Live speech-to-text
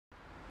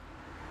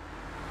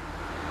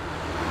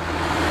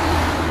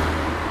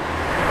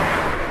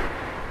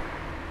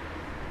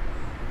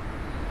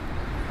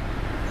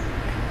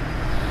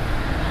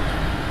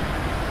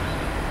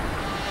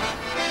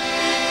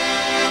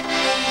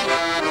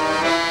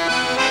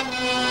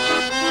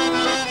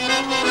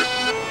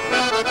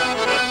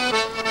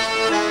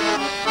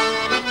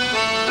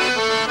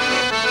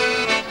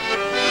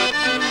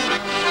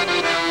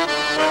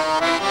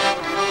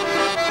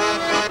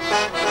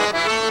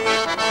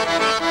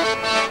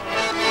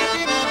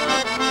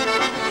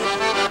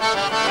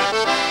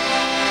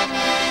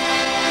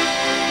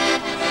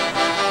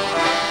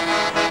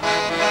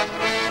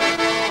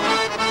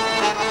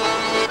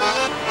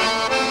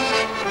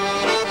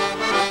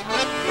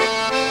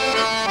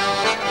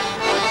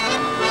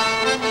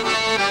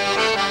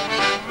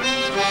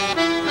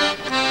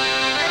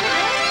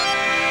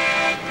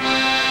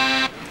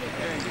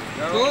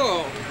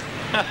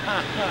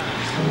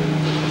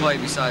play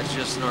besides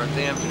just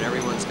Northampton.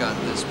 Everyone's got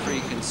this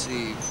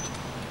preconceived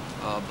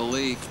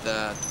belief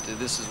that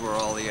this is where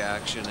all the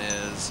action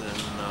is, and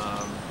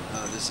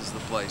this is the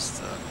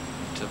place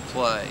to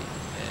play.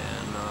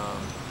 And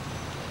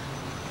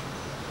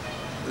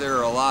there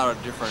are a lot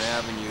of different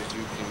avenues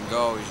you can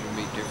go as you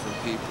meet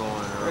different people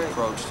and are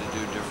approached to do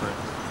different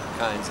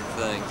kinds of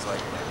things.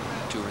 Like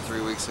 2 or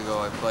 3 weeks ago,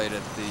 I played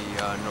at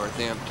the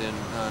Northampton,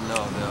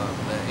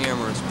 the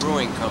Amherst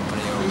Brewing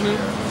Company over there.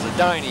 It was a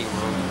dining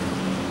room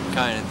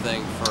kind of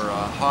thing for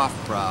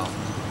Hofbrau,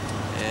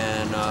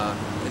 and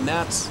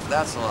that's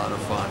a lot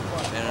of fun.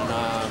 And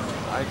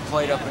I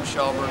played up in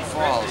Shelburne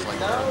Falls, like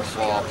during the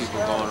fall, people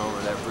going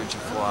over that Bridge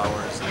of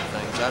Flowers and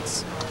things.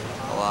 That's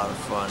a lot of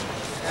fun.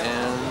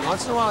 And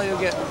once in a while, you'll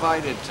get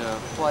invited to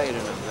play at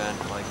an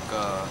event like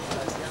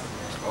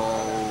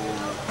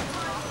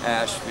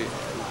Asheville.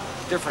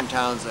 Different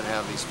towns that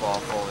have these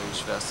fall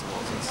foliage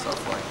festivals and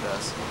stuff like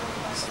this.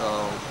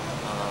 So,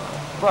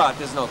 but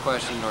there's no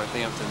question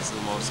Northampton's the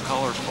most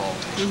colorful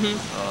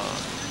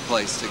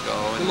place to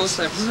go. The most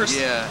diverse.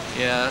 Yeah,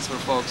 that's where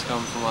folks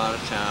come from out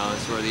of town.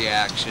 It's where the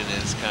action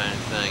is, kind of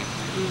thing.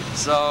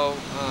 So,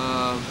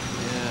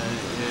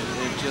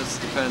 it just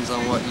depends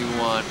on what you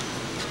want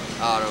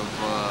out of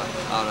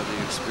the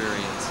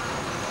experience.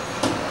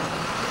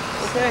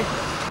 Okay.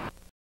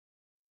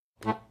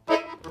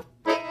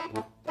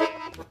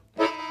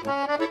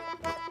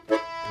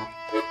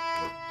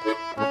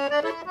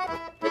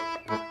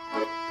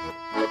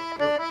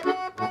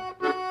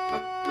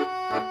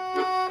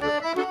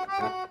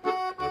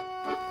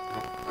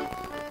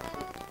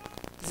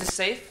 Is it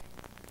safe?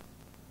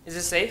 Is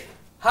it safe?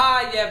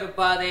 Hi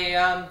everybody,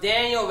 I'm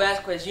Daniel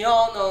Vazquez. You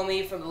all know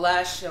me from the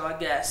last show, I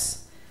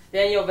guess.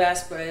 Daniel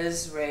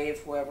Vazquez, Rave,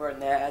 whoever,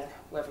 Nad,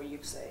 whoever you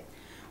say.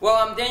 Well,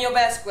 I'm Daniel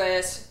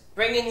Vazquez,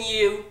 bringing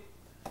you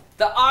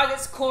the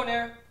Artist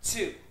Corner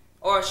 2.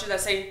 Or should I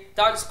say,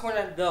 the Artist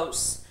Corner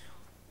Dos.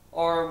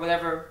 Or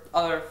whatever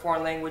other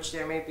foreign language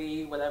there may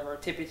be, whatever,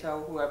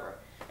 tippy-toe, whoever.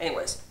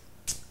 Anyways,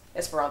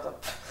 Esperanto.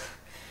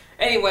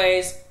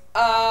 Anyways,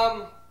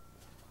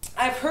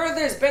 I've heard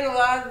there's been a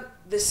lot of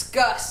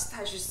disgust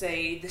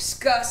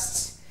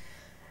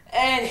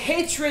and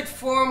hatred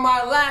for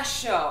my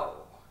last show.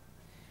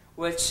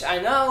 Which I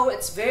know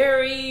it's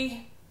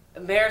very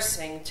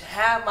embarrassing to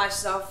have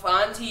myself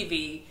on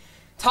TV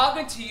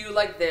talking to you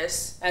like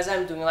this, as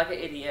I'm doing like an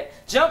idiot,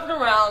 jumping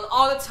around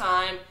all the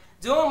time,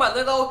 doing my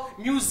little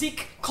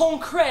musique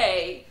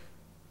concrète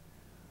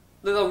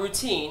little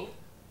routine,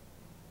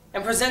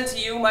 and present to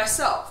you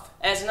myself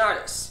as an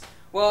artist.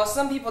 Well,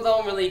 some people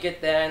don't really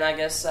get that, and I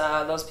guess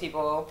those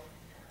people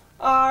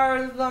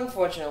are the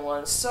unfortunate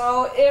ones.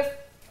 So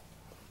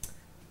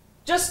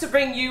just to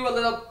bring you a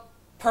little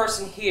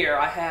person here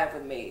I have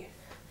with me.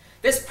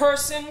 This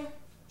person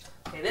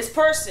like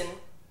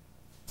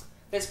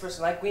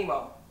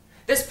Guimo.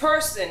 This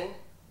person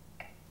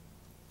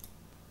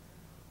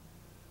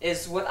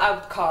is what I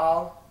would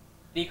call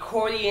the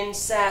Accordion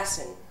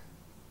Assassin,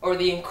 or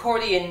the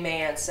Accordion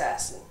Man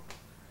Assassin.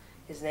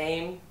 His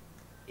name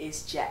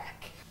is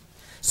Jack.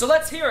 So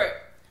let's hear it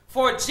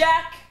for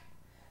Jack,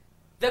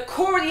 the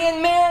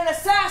Accordion Man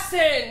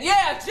Assassin!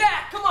 Yeah,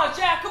 Jack! Come on,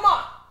 Jack, come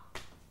on!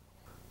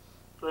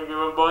 Thank you,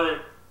 everybody.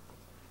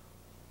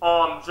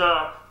 I'm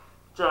Jack,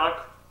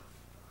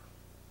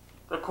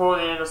 the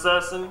Accordion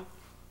Assassin,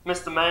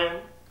 Mr.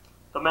 Man,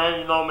 the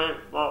man, you know me.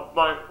 Well,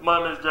 my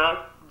name is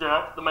Jack,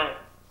 the man.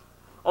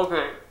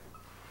 Okay.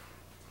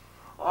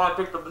 I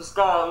picked up this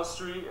guy on the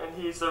street, and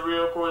he's a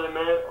real Accordion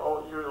Man.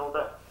 Oh, you know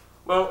that.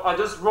 Well, I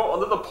just wrote a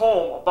little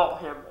poem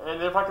about him,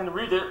 and if I can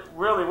read it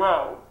really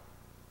well,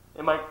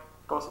 it might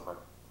go somewhere.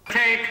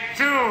 Take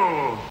 2.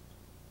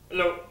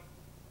 Hello,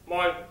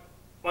 my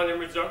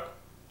name is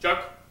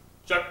Jack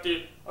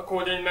the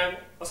Accordion Man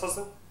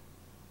Assassin.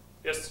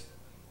 Yes,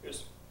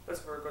 that's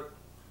very good.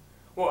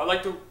 Well, I'd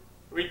like to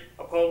read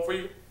a poem for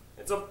you.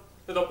 It's a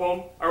little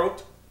poem I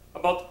wrote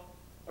about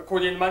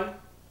Accordion Man,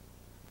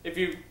 if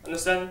you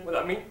understand what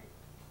I mean.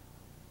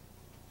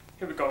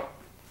 Here we go.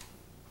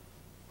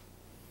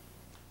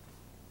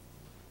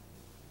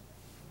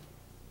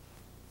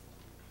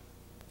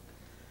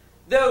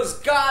 Those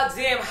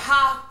goddamn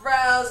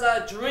half-brows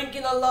are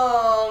drinking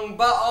along,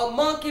 but a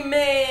monkey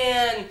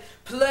man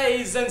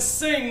plays and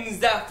sings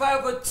that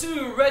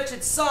 502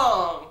 wretched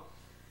song.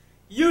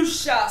 You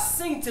shall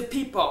sing to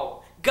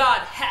people, God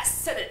has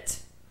said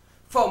it.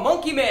 For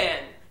Monkey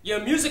Man,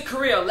 your music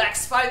career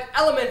lacks 5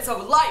 elements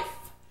of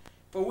life.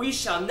 For we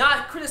shall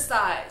not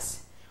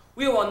criticize,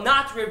 we will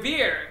not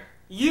revere.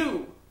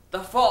 You,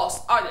 the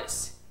false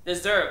artist,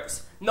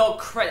 deserves no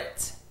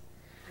credit.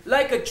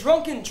 Like a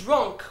drunken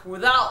drunk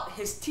without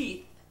his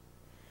teeth.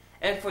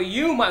 And for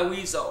you, my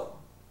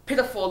weasel,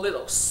 pitiful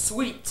little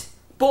sweet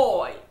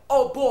boy,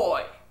 oh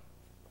boy,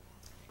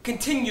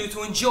 continue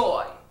to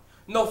enjoy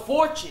no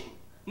fortune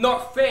nor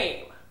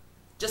fame,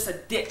 just a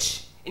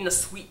ditch in the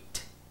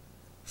sweet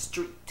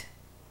street.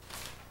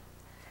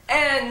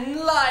 And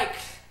like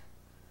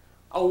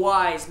a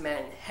wise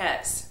man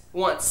has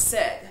once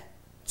said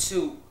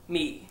to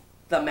me,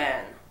 the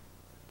man,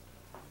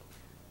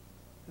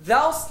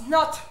 thou'st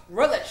not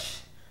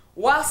relished,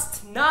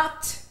 wast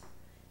not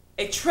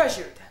a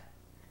treasured,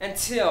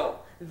 until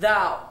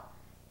thou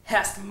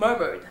hast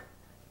murmured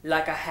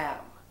like a ham.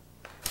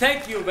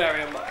 Thank you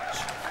very much.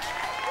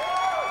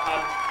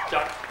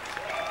 Jack,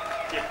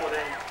 the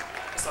Accordion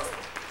Assassin.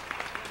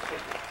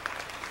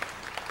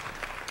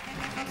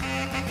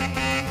 Thank you.